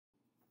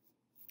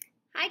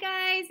Hi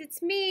guys,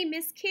 it's me,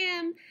 Miss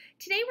Kim.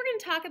 Today we're going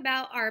to talk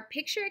about our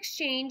Picture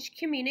Exchange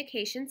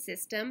Communication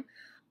System,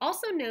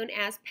 also known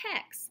as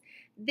PECS.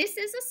 This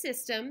is a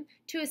system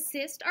to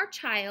assist our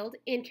child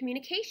in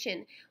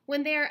communication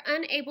when they are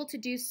unable to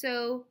do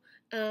so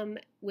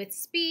with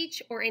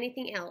speech or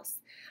anything else.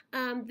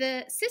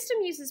 The system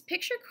uses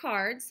picture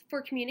cards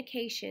for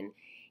communication.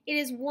 It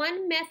is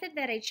one method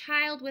that a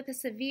child with a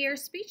severe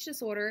speech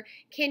disorder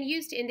can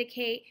use to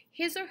indicate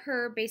his or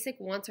her basic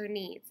wants or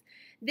needs.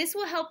 This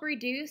will help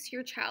reduce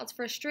your child's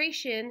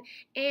frustration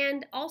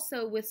and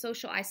also with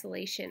social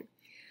isolation.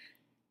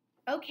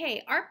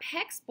 Okay, our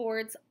PECS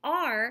boards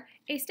are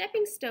a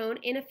stepping stone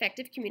in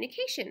effective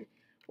communication.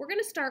 We're going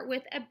to start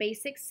with a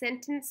basic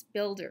sentence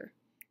builder.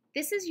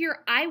 This is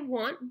your I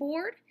want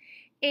board,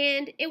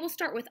 and it will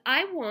start with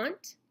I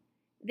want,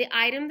 the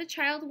item the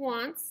child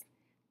wants,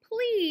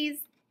 please,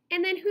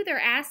 and then who they're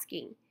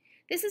asking.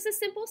 This is a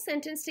simple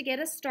sentence to get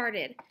us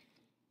started.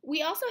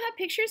 We also have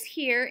pictures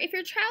here. If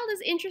your child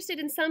is interested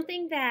in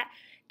something that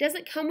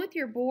doesn't come with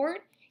your board,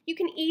 you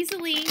can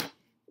easily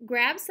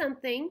grab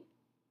something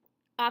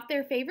off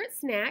their favorite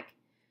snack,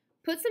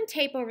 put some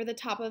tape over the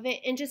top of it,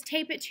 and just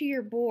tape it to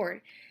your board.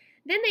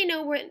 Then they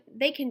know what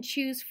they can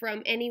choose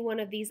from any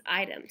one of these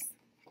items.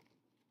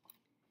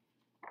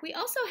 We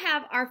also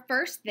have our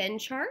first then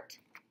chart.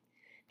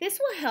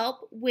 This will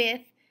help with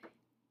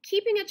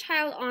keeping a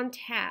child on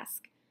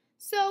task.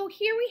 So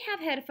here we have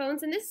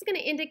headphones, and this is going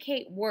to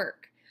indicate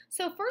work.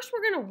 So first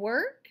we're going to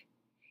work,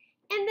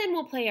 and then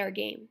we'll play our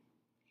game.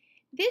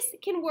 This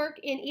can work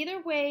in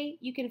either way.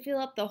 You can fill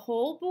up the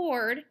whole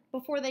board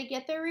before they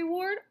get their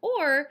reward,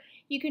 or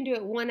you can do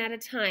it one at a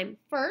time.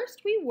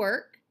 First we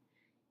work,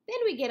 then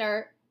we get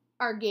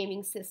our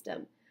gaming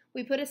system.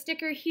 We put a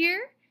sticker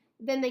here,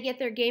 then they get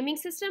their gaming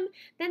system,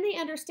 then they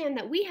understand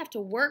that we have to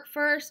work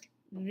first,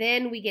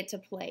 then we get to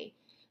play.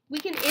 We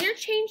can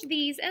interchange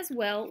these as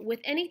well with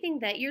anything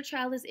that your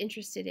child is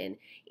interested in.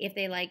 If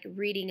they like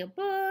reading a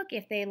book,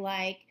 if they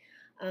like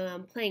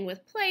playing with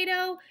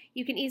Play-Doh,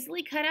 you can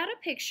easily cut out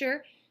a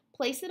picture,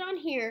 place it on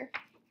here,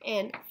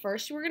 and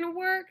first we're going to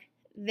work,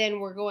 then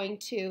we're going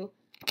to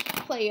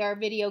play our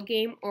video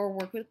game or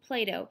work with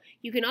Play-Doh.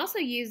 You can also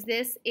use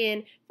this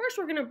in first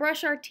we're going to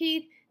brush our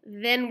teeth,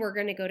 then we're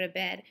going to go to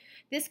bed.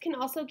 This can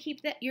also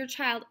keep your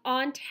child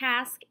on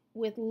task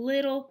with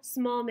little,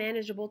 small,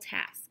 manageable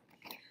tasks.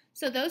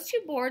 So those two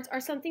boards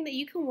are something that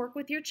you can work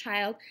with your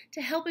child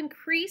to help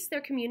increase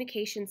their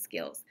communication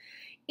skills.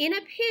 In a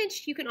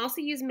pinch, you can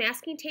also use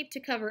masking tape to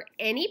cover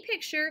any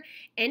picture,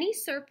 any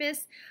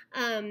surface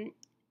of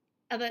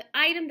an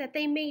item that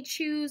they may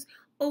choose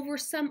over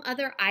some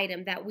other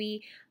item that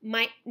we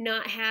might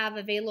not have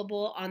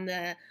available on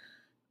the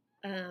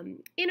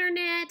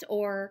internet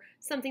or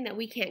something that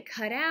we can't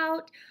cut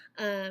out.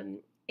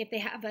 If they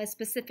have a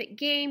specific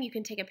game, you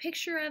can take a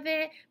picture of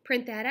it,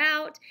 print that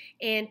out,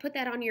 and put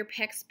that on your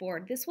PECS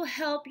board. This will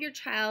help your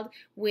child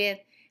with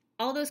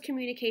all those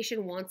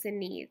communication wants and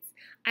needs.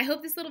 I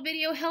hope this little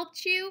video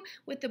helped you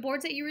with the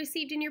boards that you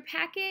received in your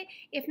packet.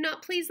 If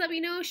not, please let me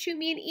know. Shoot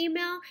me an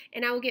email,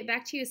 and I will get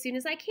back to you as soon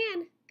as I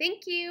can.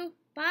 Thank you.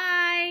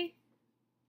 Bye.